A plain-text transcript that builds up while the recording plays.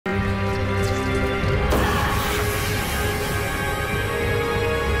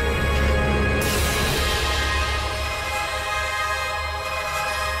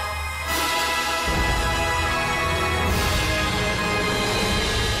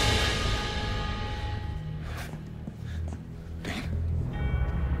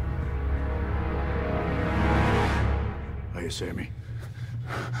Sammy.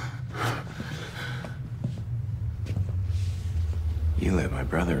 You let my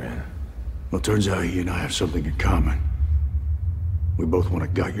brother in. Well, turns out he and I have something in common. We both want to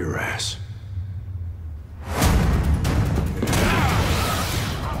gut your ass.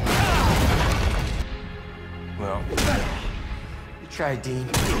 Well, you tried, Dean.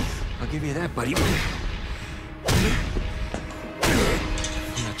 I'll give you that, buddy. I'm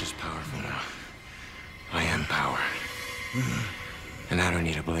not just powerful now. I am power. And I don't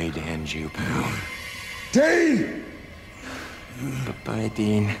need a blade to end you, pal. Dean! Bye-bye,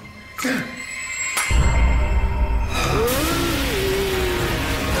 Dean.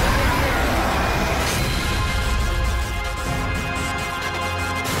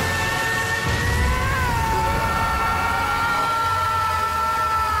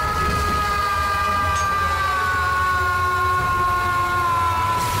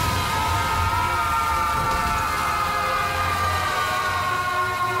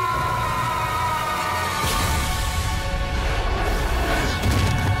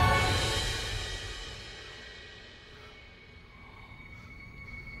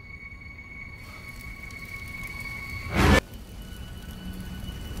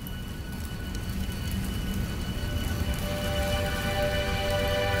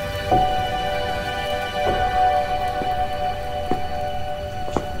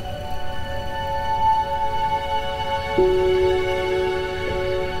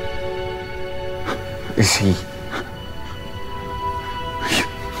 Is he?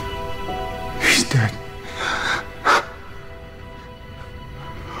 He's dead.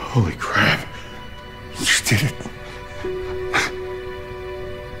 Holy crap. You did it.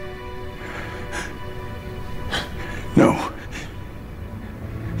 No.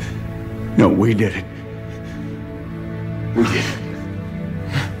 No, we did it. We did it.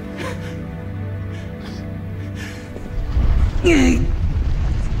 Dean.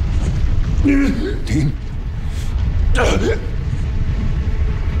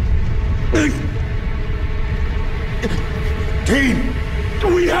 Dean!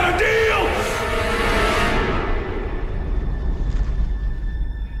 We had a deal!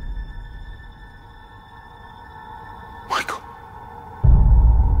 Michael.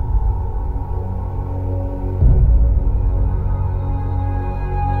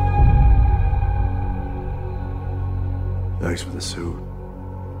 Thanks for the suit.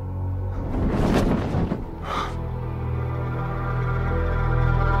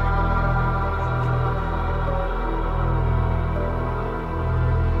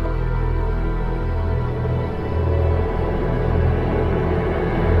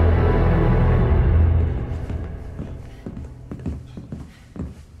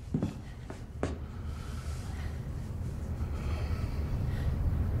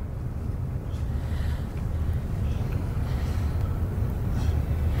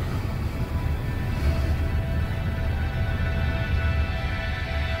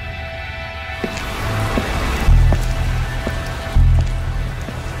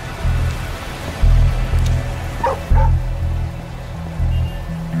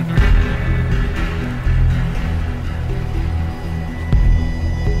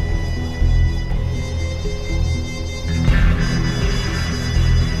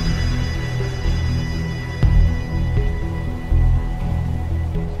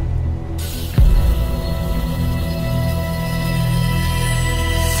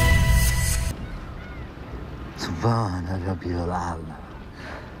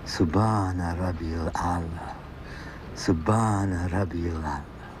 Subhana Rabbil Allah. Subhana Rabbil Allah.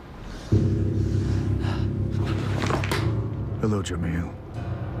 Hello, Jamil.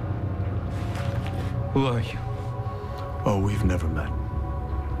 Who are you? Oh, we've never met.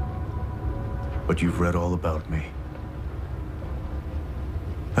 But you've read all about me.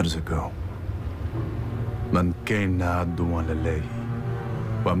 How does it go? Man kana aduan lalehi,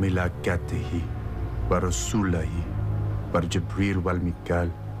 wa milakatihi, wa rasulahi, wa Jibril wal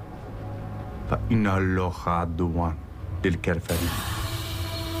Mikal, fa inna Allaha aduan lil kafirin.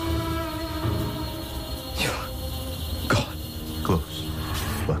 You're God. Close,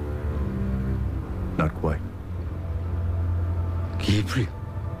 but not quite. Gabriel.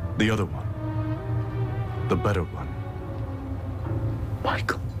 The other one. The better one.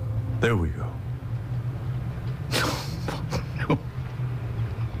 Michael. There we go. No.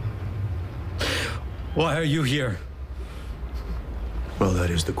 Why are you here? Well, that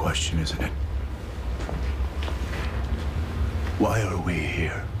is the question, isn't it? Why are we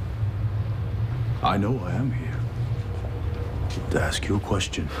here? I know I am here. To ask you a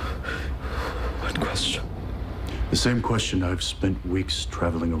question. What question? The same question I've spent weeks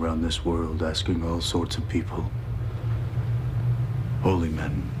traveling around this world asking all sorts of people. Holy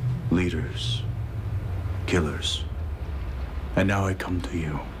men, leaders, killers. And now I come to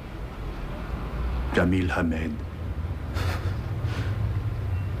you. Jamil Hamed.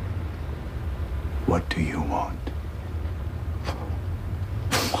 What do you want?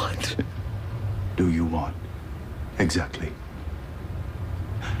 What do you want? Exactly.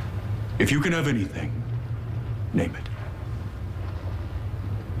 If you can have anything, name it.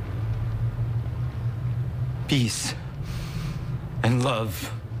 Peace and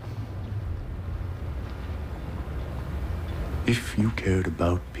love. If you cared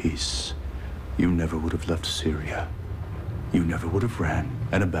about peace, you never would have left Syria. You never would have ran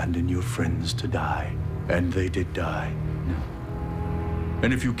and abandoned your friends to die. And they did die. No.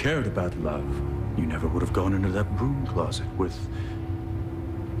 And if you cared about love, you never would have gone into that broom closet with...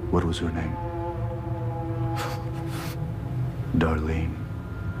 what was her name? Darlene.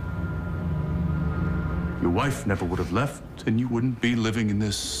 Your wife never would have left, and you wouldn't be living in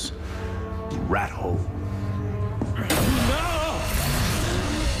this rat hole.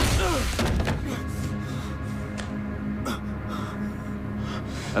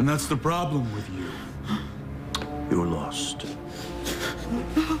 And that's the problem with you. You're lost.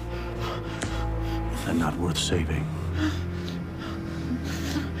 And not worth saving.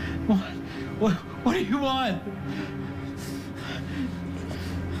 What do you want?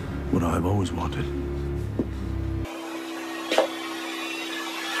 What I've always wanted.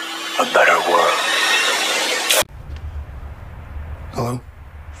 A better world. Hello?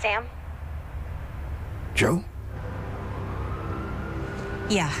 Sam? Joe?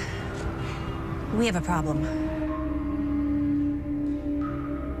 Yeah. We have a problem.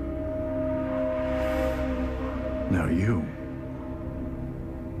 Now you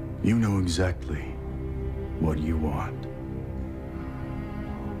know exactly what you want.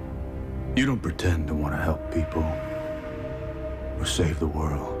 You don't pretend to want to help people or save the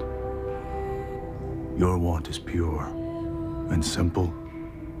world. Your want is pure and simple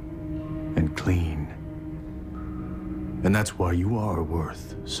and clean. And that's why you are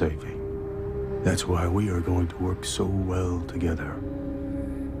worth saving. That's why we are going to work so well together.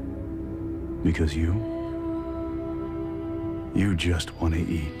 Because you just want to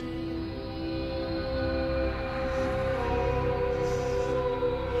eat.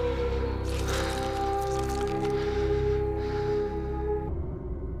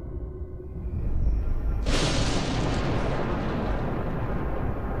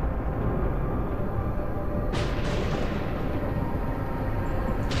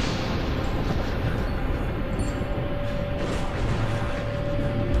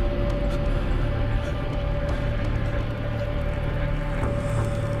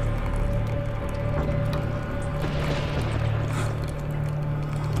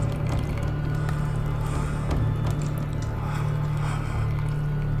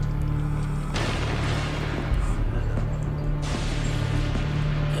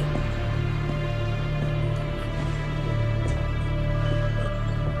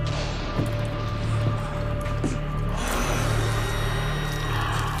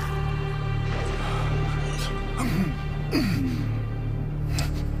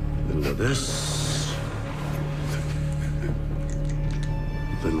 This,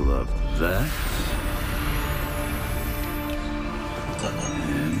 little of that,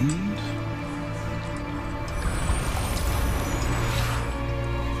 and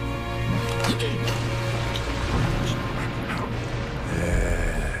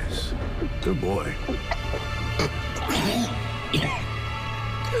yes, good boy.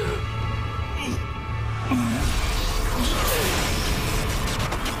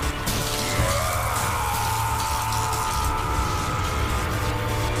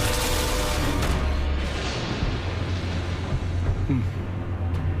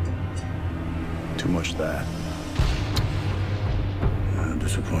 Too much of that.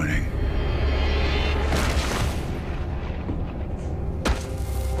 Disappointing.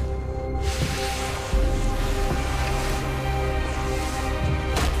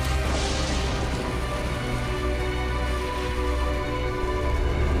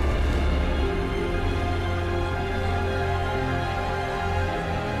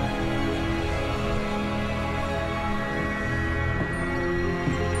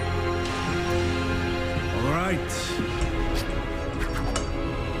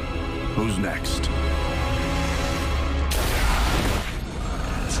 Who's next?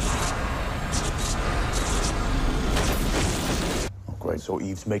 Oh, great. So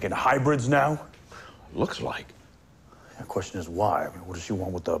Eve's making hybrids now? Looks like. The question is why? I mean, what does she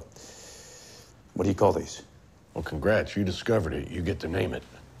want with the... What do you call these? Well, congrats. You discovered it. You get to name it.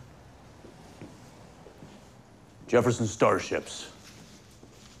 Jefferson Starships.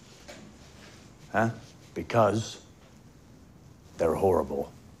 Huh? Because they're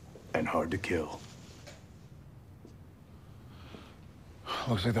horrible And hard to kill.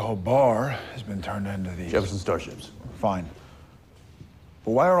 Looks like the whole bar has been turned into these. Jefferson starships. Fine.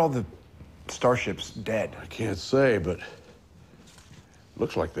 But why are all the starships dead? I can't say, but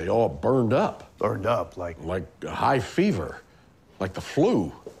looks like they all burned up. Burned up like... Like a high fever. Like the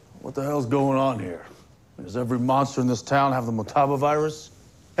flu. What the hell's going on here? Does every monster in this town have the Motaba virus?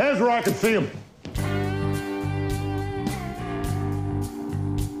 Here's where I can see them.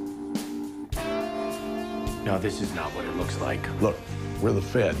 No, this is not what it looks like. Look, we're the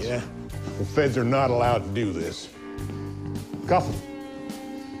feds. Yeah? The feds are not allowed to do this. Cuff them.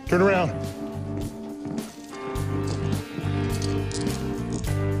 Turn around.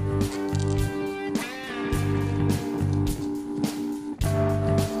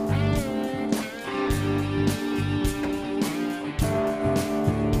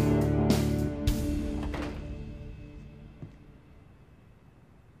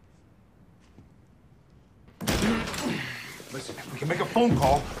 Listen, if we can make a phone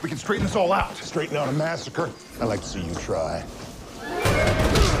call, we can straighten this all out. Straighten out a massacre. I'd like to see you try.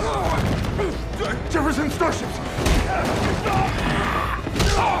 Jefferson starships!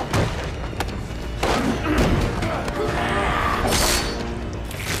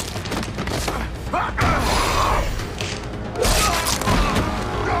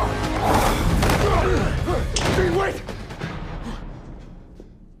 Wait!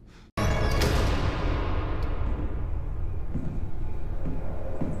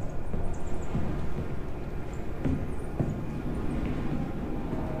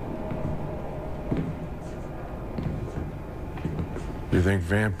 You think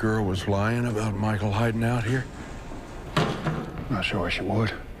Vamp Girl was lying about Michael hiding out here? Not sure why she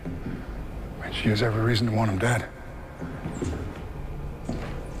would. I mean, she has every reason to want him dead.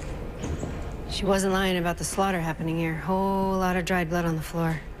 She wasn't lying about the slaughter happening here. Whole lot of dried blood on the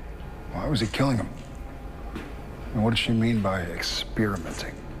floor. Why was he killing him? And what does she mean by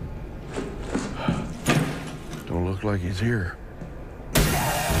experimenting? Don't look like he's here.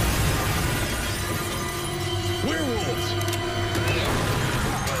 Werewolves!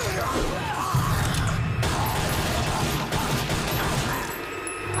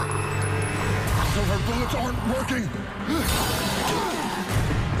 Our bullets aren't working!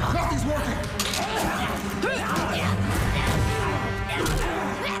 Nothing's working!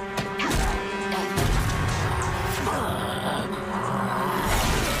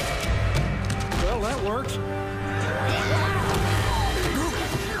 Well, that works.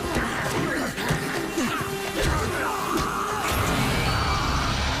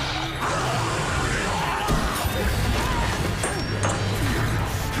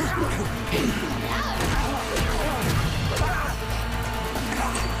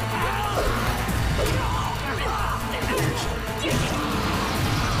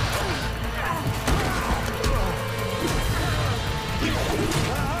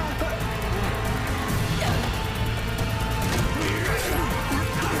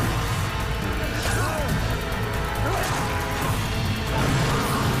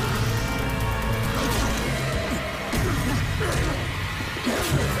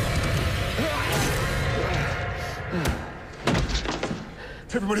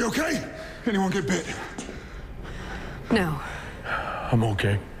 Everybody okay? Anyone get bit? No. I'm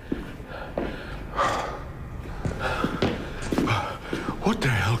okay. What the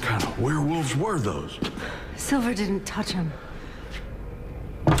hell kind of werewolves were those? Silver didn't touch him.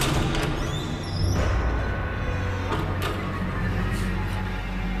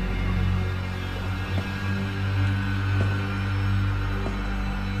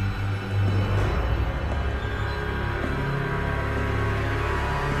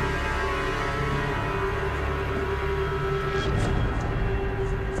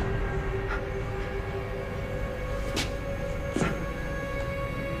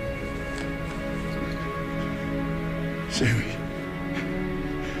 Sammy.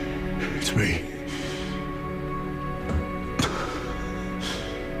 It's me.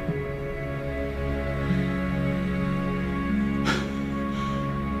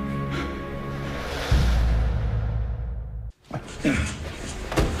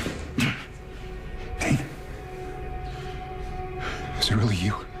 Hey. Is it really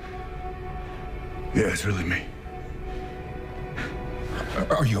you? Yeah, it's really me.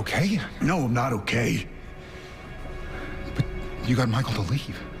 Are you okay? No, I'm not okay. You got Michael to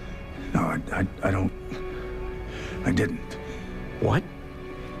leave. No, I don't. I didn't. What?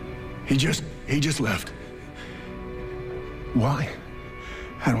 He just left. Why?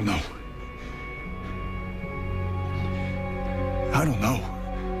 I don't know. I don't know.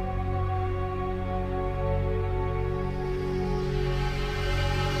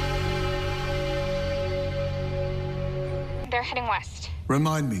 they're heading west.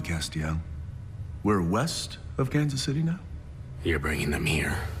 Remind me, Castiel. We're west of Kansas City now? You're bringing them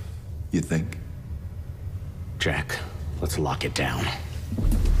here. You think? Jack, let's lock it down.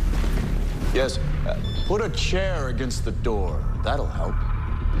 Yes, put a chair against the door. That'll help.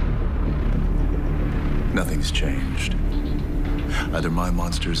 Nothing's changed. Either my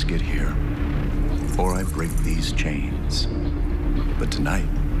monsters get here, or I break these chains. But tonight,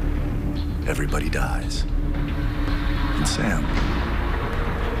 everybody dies. And Sam,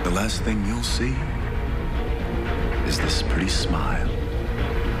 the last thing you'll see is this pretty smile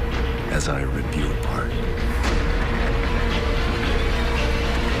as I rip you apart.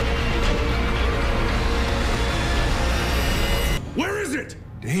 Where is it?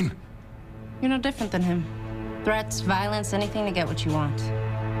 Dean? You're no different than him. Threats, violence, anything to get what you want.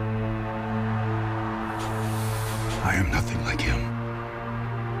 I am nothing like him.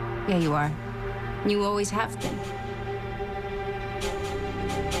 Yeah, you are. You always have been.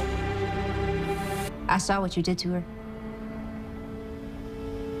 I saw what you did to her.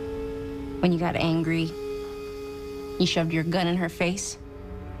 When you got angry, you shoved your gun in her face.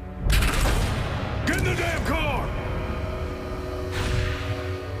 Get in the damn car!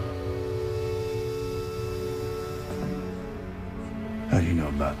 How do you know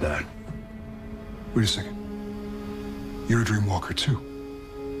about that? Wait a second. You're a dream walker too.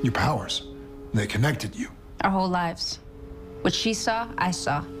 Your powers, they connected you. Our whole lives. What she saw, I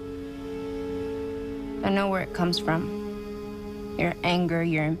saw. I know where it comes from. Your anger,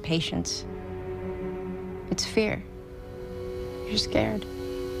 your impatience. It's fear. You're scared.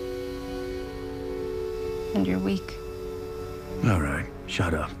 And you're weak. All right,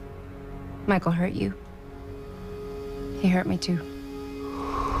 shut up. Michael hurt you. He hurt me too.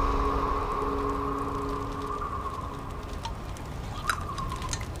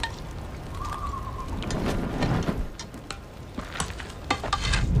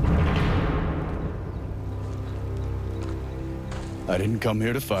 I didn't come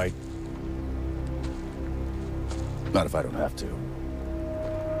here to fight. Not if I don't have to.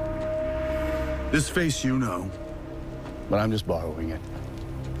 This face you know, but I'm just borrowing it.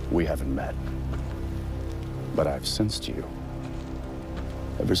 We haven't met. But I've sensed you.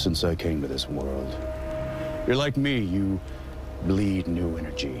 Ever since I came to this world. You're like me, you bleed new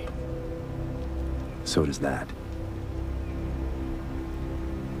energy. So does that.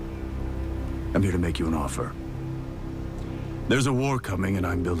 I'm here to make you an offer. There's a war coming, and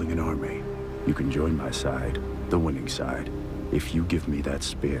I'm building an army. You can join my side, the winning side, if you give me that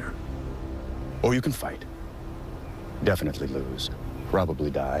spear. Or you can fight. Definitely lose.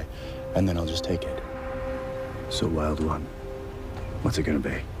 Probably die, and then I'll just take it. So, Wild One, what's it gonna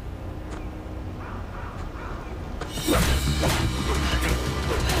be?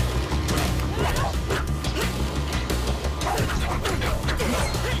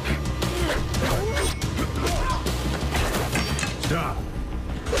 Stop.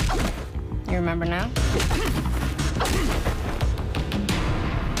 You remember now?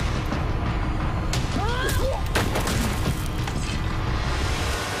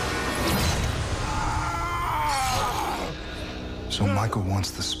 So Michael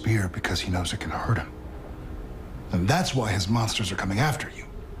wants the spear because he knows it can hurt him. And that's why his monsters are coming after you.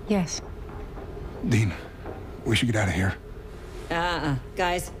 Yes. Dean, we should get out of here.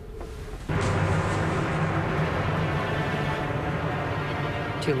 Guys.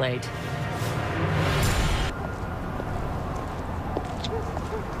 Too late.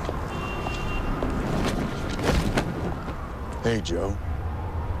 Hey, Joe.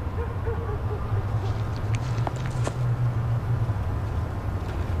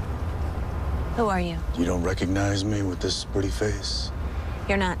 Who are you? You don't recognize me with this pretty face?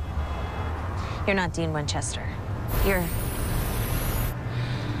 You're not Dean Winchester. You're...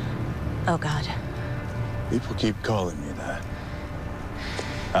 Oh, God. People keep calling me that.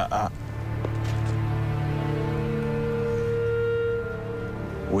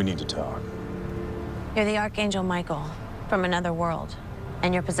 We need to talk. You're the Archangel Michael from another world,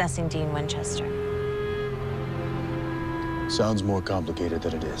 and you're possessing Dean Winchester. Sounds more complicated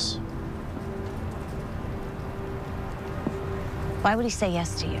than it is. Why would he say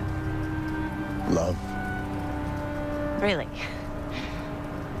yes to you? Love. Really?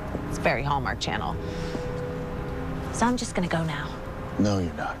 It's very Hallmark Channel. So I'm just gonna go now. No,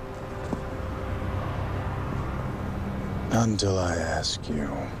 you're not. Not until I ask you.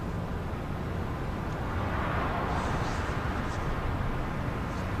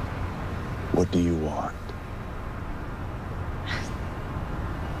 What do you want?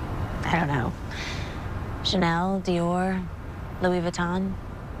 I don't know. Chanel, Dior, Louis Vuitton?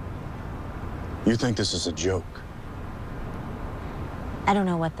 You think this is a joke? I don't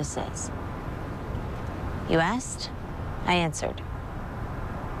know what this is. You asked, I answered.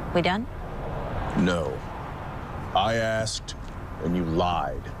 We done? No. I asked, and you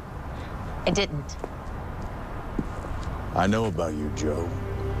lied. I didn't. I know about you, Joe.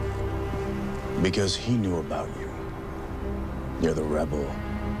 Because he knew about you. You're the rebel.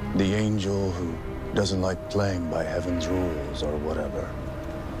 The angel who doesn't like playing by heaven's rules or whatever.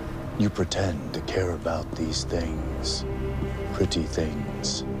 You pretend to care about these things. Pretty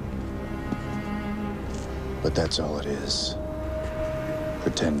things. But that's all it is.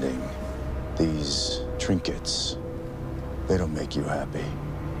 Pretending. These trinkets, they don't make you happy.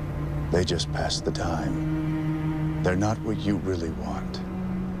 They just pass the time. They're not what you really want.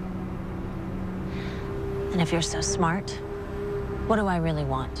 And if you're so smart, what do I really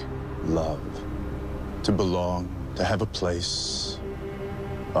want? Love. To belong, to have a place,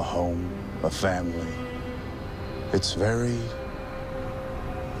 a home, a family. It's very,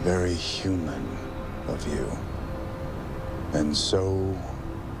 very human of you. And so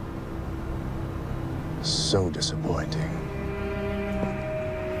disappointing.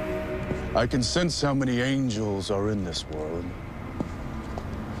 I can sense how many angels are in this world.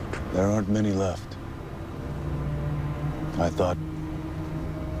 There aren't many left. I thought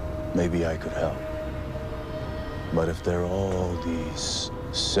maybe I could help. But if they're all these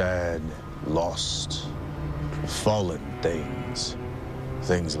sad, lost, fallen things,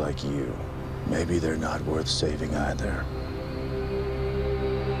 things like you, maybe they're not worth saving either.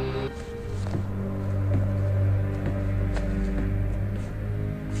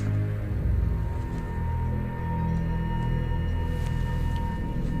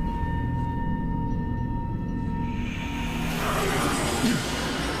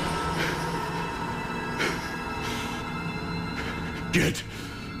 Get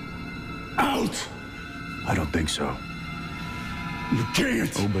out! I don't think so. You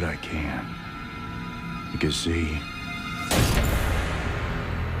can't! Oh, but I can. Because, see,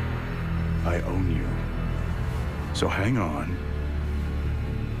 I own you. So hang on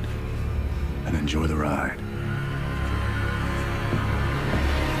and enjoy the ride.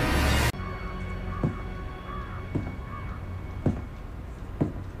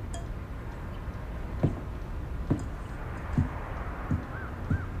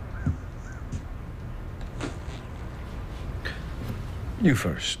 You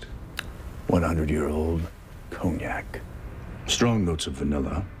first. 100-year-old cognac. Strong notes of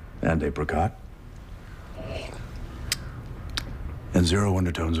vanilla and apricot. And 0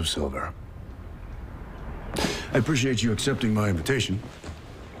 undertones of silver. I appreciate you accepting my invitation.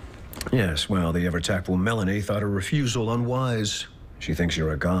 Yes, well, the ever-tactful Melanie thought a refusal unwise. She thinks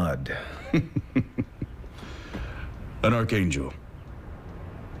you're a god. An archangel.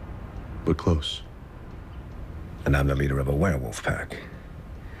 But close. And I'm the leader of a werewolf pack.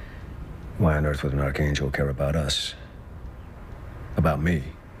 Why on earth would an archangel care about us? About me?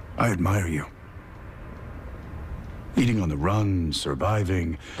 I admire you. Eating on the run,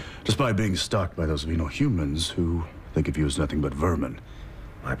 surviving, despite being stalked by those venal humans who think of you as nothing but vermin.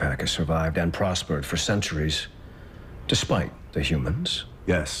 My pack has survived and prospered for centuries, despite the humans.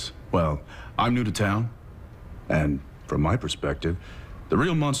 Yes. Well, I'm new to town, and from my perspective, the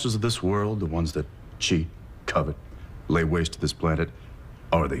real monsters of this world, the ones that cheat, covet, lay waste to this planet,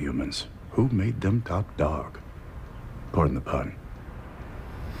 are the humans. Who made them top dog? Pardon the pun.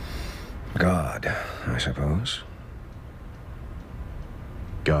 God, I suppose.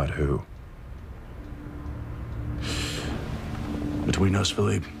 God who? Between us,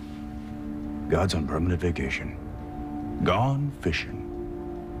 Philippe, God's on permanent vacation. Gone fishing.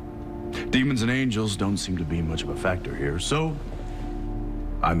 Demons and angels don't seem to be much of a factor here, so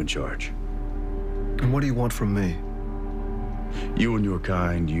I'm in charge. And what do you want from me? You and your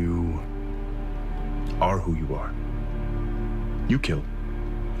kind, you are who you are. You kill,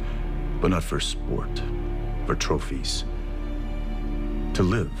 but not for sport, for trophies. To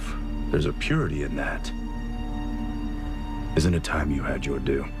live, there's a purity in that. Isn't it time you had your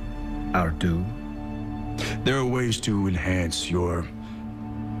due? Our due? There are ways to enhance your,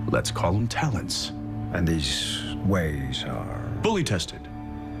 let's call them talents. And these ways are? Fully tested.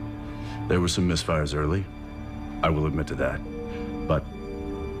 There were some misfires early. I will admit to that. But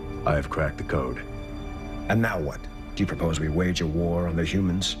I have cracked the code. And now what? Do you propose we wage a war on the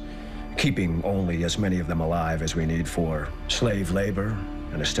humans, keeping only as many of them alive as we need for slave labor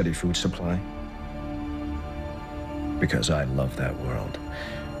and a steady food supply? Because I love that world.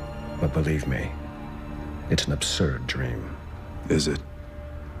 But believe me, it's an absurd dream. Is it?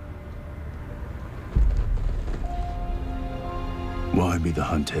 Why be the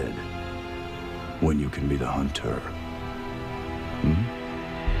hunted when you can be the hunter? Hmm?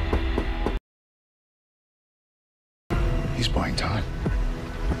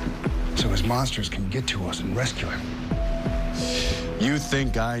 monsters can get to us and rescue him. You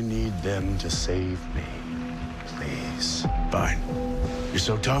think I need them to save me? Please. Fine. You're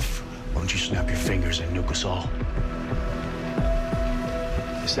so tough, why don't you snap your fingers and nuke us all?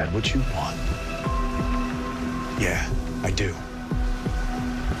 Is that what you want? Yeah, I do.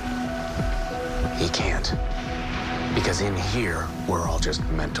 He can't. Because in here, we're all just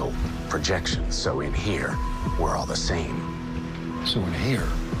mental projections. So in here, we're all the same. So in here,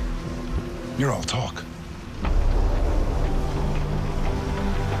 you're all talk.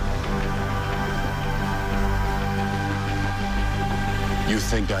 You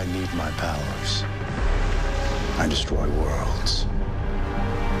think I need my powers? I destroy worlds.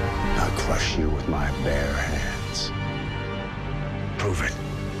 I'll crush you with my bare hands. Prove it.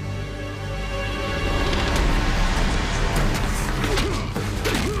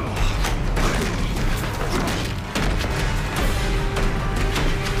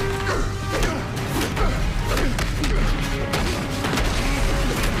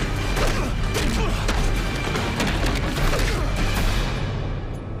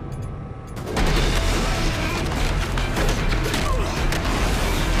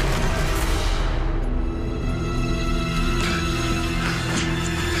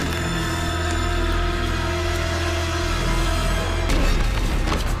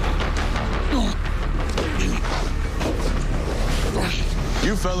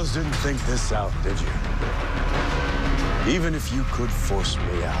 You fellas didn't think this out, did you? Even if you could force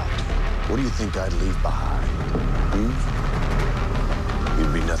me out, what do you think I'd leave behind?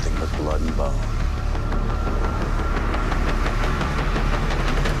 You'd be nothing but blood and bone.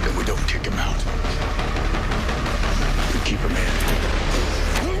 Then we don't kick him out. We keep him in.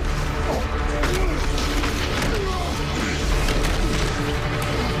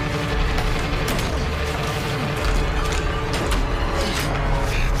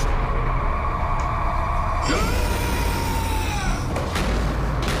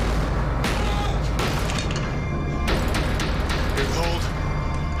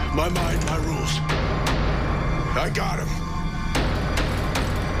 My mind, my rules. I got him.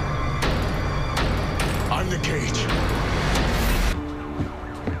 I'm the cage.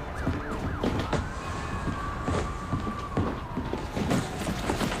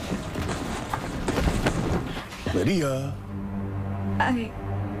 Lydia. I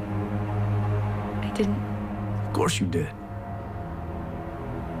didn't. Of course you did.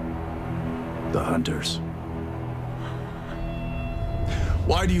 The hunters.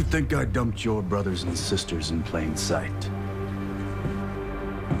 Why do you think I dumped your brothers and sisters in plain sight?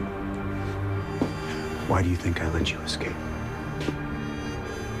 Why do you think I let you escape?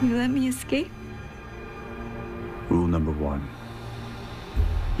 You let me escape? Rule number 1.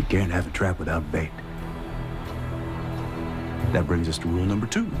 You can't have a trap without bait. That brings us to rule number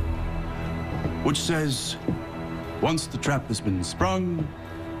 2, which says, once the trap has been sprung,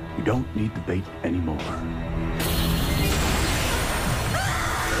 you don't need the bait anymore.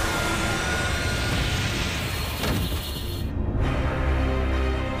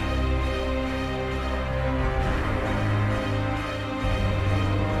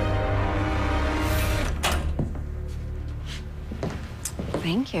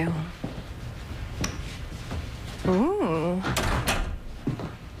 Thank you. Ooh.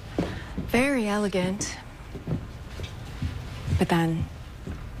 Very elegant. But then,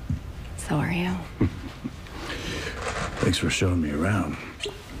 so are you. Thanks for showing me around.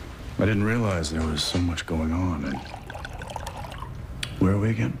 I didn't realize there was so much going on. And where are we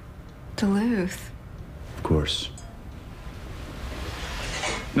again? Duluth. Of course.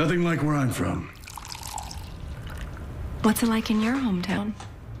 Nothing like where I'm from. What's it like in your hometown?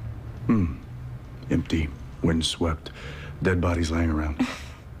 Empty, windswept, dead bodies laying around.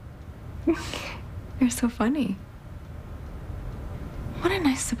 You're so funny. What a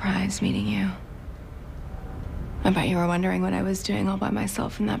nice surprise meeting you. I bet you were wondering what I was doing all by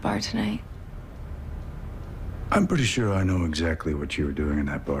myself in that bar tonight. I'm pretty sure I know exactly what you were doing in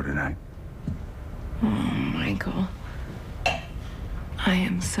that bar tonight. Oh, Michael. I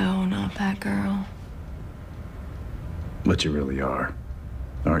am so not that girl. But you really are,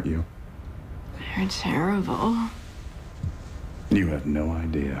 aren't you? You're terrible. You have no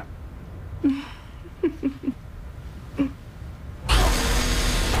idea.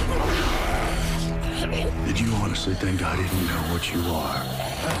 Did you honestly think I didn't know what you are?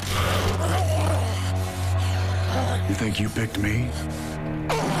 You think you picked me?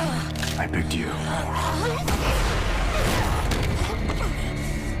 I picked you.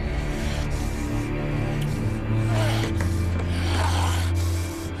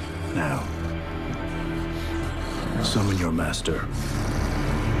 Now, summon your master.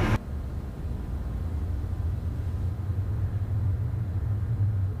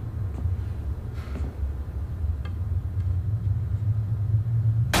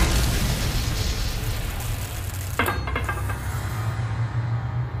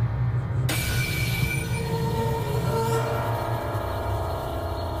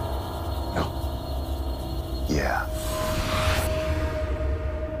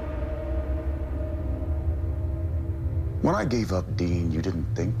 When I gave up Dean, you didn't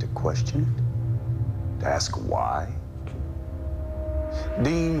think to question it? To ask why?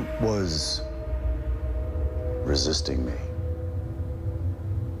 Dean was resisting me.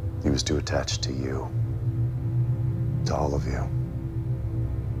 He was too attached to you, to all of you.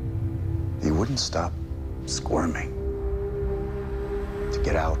 He wouldn't stop squirming. To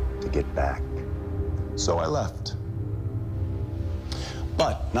get out, to get back. So I left.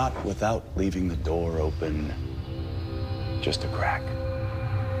 But not without leaving the door open just a crack.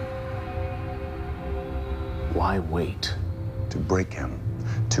 Why wait? To break him,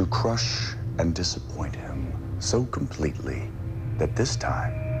 to crush and disappoint him so completely that this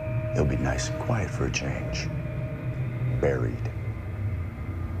time he'll be nice and quiet for a change. Buried.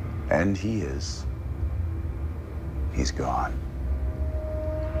 And he is. He's gone.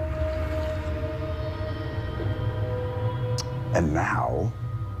 And now,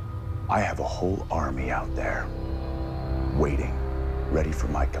 I have a whole army out there, waiting, ready for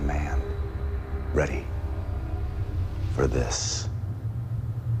my command, ready for this.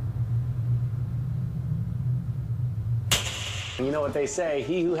 You know what they say,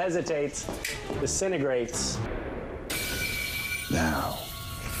 he who hesitates disintegrates. Now,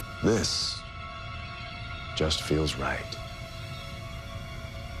 this just feels right.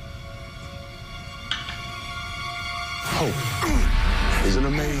 Hope is an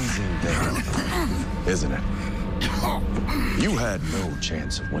amazing thing, isn't it? You had no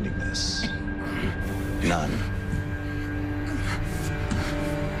chance of winning this. None.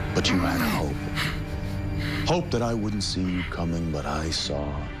 But you had hope. Hope that I wouldn't see you coming, but I saw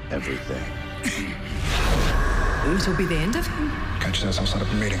everything. It'll be the end of him. Catch this, I'll set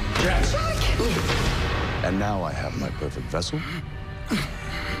up a meeting. Yes. And now I have my perfect vessel.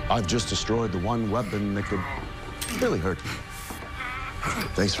 I've just destroyed the one weapon that could really hurt you.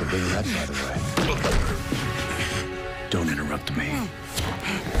 Thanks for bringing that, by the way. Don't interrupt me.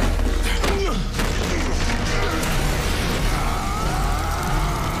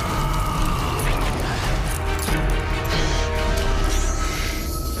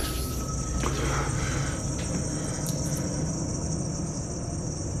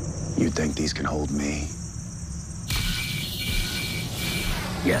 You think these can hold me?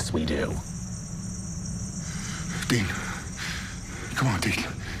 Yes, we do. Dean. Come on, Dean.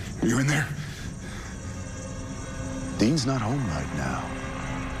 Are you in there? Dean's not home right now.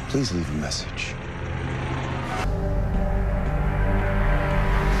 Please leave a message.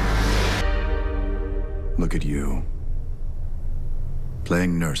 Look at you.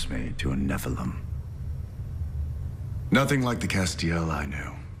 Playing nursemaid to a Nephilim. Nothing like the Castiel I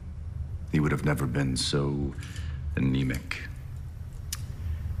knew. He would have never been so anemic.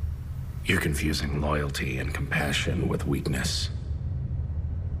 You're confusing loyalty and compassion with weakness.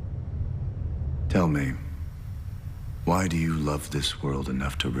 Tell me, why do you love this world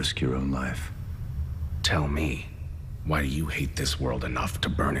enough to risk your own life? Tell me, why do you hate this world enough to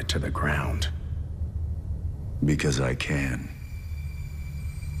burn it to the ground? Because I can.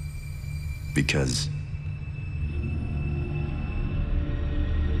 Because...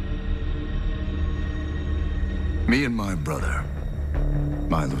 me and my brother,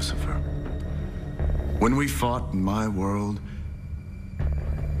 my Lucifer, when we fought in my world,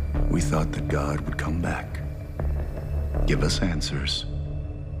 we thought that God would come back, give us answers,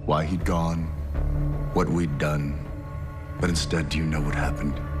 why he'd gone, what we'd done. But instead, do you know what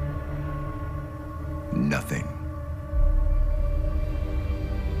happened? Nothing.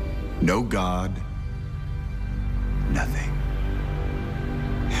 No God, nothing.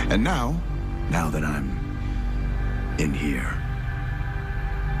 And now that I'm in here,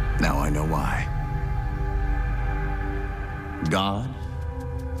 now I know why. God,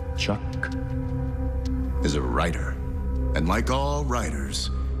 Chuck, is a writer. And like all writers,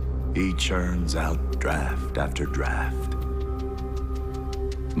 he churns out draft after draft.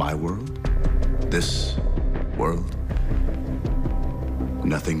 My world, this world,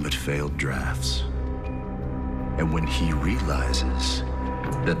 nothing but failed drafts. And when he realizes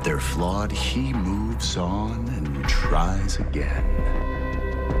that they're flawed, he moves on and tries again.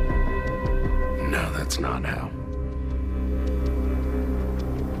 No, that's not how.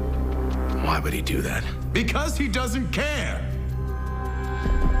 Why would he do that? Because he doesn't care.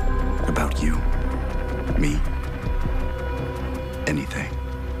 About you, me, anything.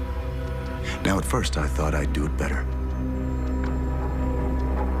 Now, at first, I thought I'd do it better.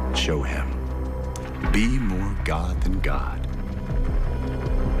 Show him. Be more God than God.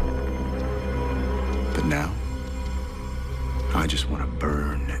 But now, I just want to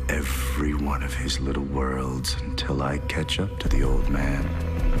burn every one of his little worlds until I catch up to the old man.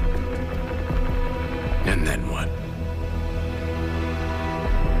 And then what?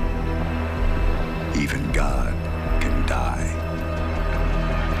 even God can die.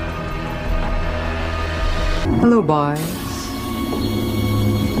 Hello, boys.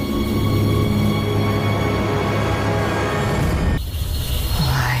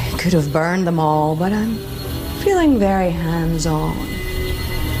 I could have burned them all, but I'm feeling very hands-on.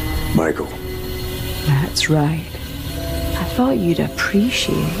 Michael. That's right. I thought you'd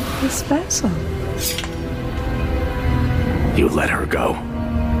appreciate this vessel. You let her go.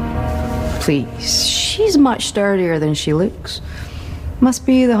 Please, she's much sturdier than she looks. Must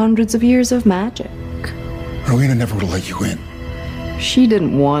be the hundreds of years of magic. Rowena never would have let you in. She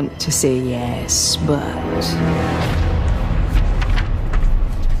didn't want to say yes, but...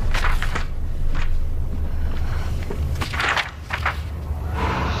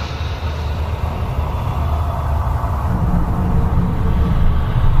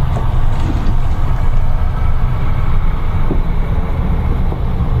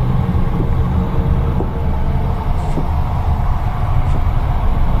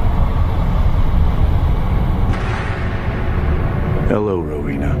 Hello,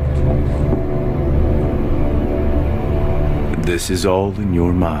 Rowena. This is all in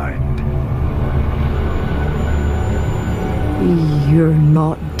your mind. You're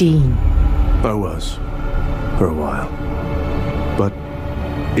not Dean. I was, for a while. But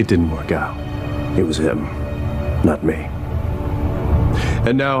it didn't work out. It was him, not me.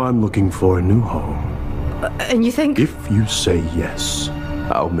 And now I'm looking for a new home. And you think... If you say yes,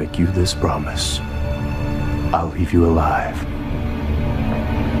 I'll make you this promise. I'll leave you alive.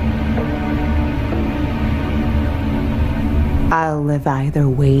 I'll live either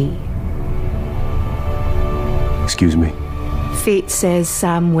way. Excuse me? Fate says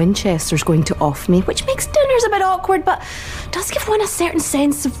Sam Winchester's going to off me, which makes dinners a bit awkward, but does give one a certain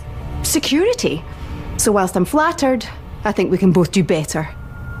sense of security. So whilst I'm flattered, I think we can both do better.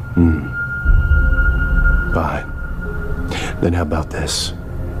 Fine. Then how about this?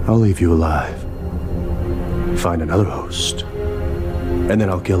 I'll leave you alive. Find another host. And then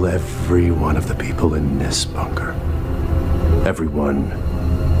I'll kill every one of the people in this bunker. Everyone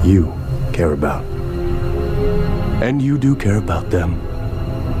you care about. And you do care about them.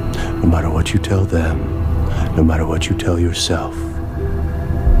 No matter what you tell them, no matter what you tell yourself.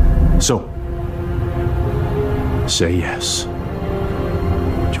 So, say yes.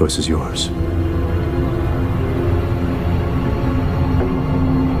 Choice is yours.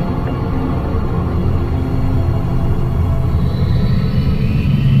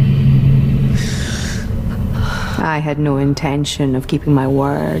 I had no intention of keeping my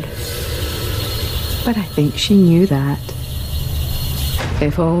word. But I think she knew that.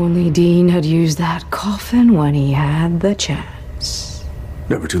 If only Dean had used that coffin when he had the chance.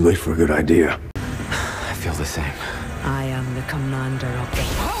 Never too late for a good idea. I feel the same. I am the commander of the...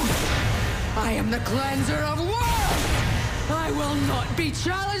 I am the cleanser of worlds! I will not be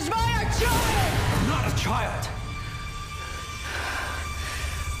challenged by a child! I'm not a child.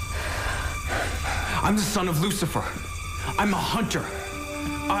 I'm the son of Lucifer. I'm a hunter.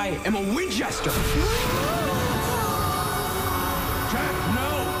 I am a Winchester. Jack, no!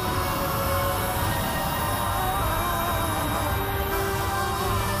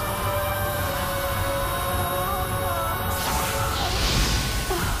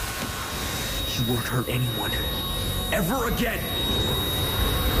 You won't hurt anyone. Ever again.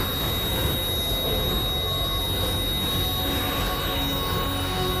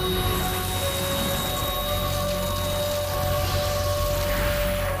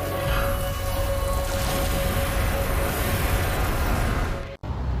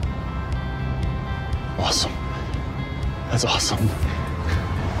 Awesome. That's awesome.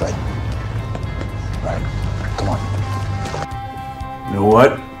 Right. Right. Come on. You know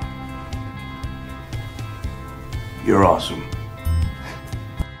what? You're awesome.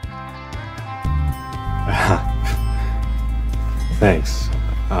 Thanks.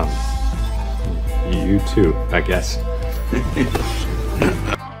 You too, I guess.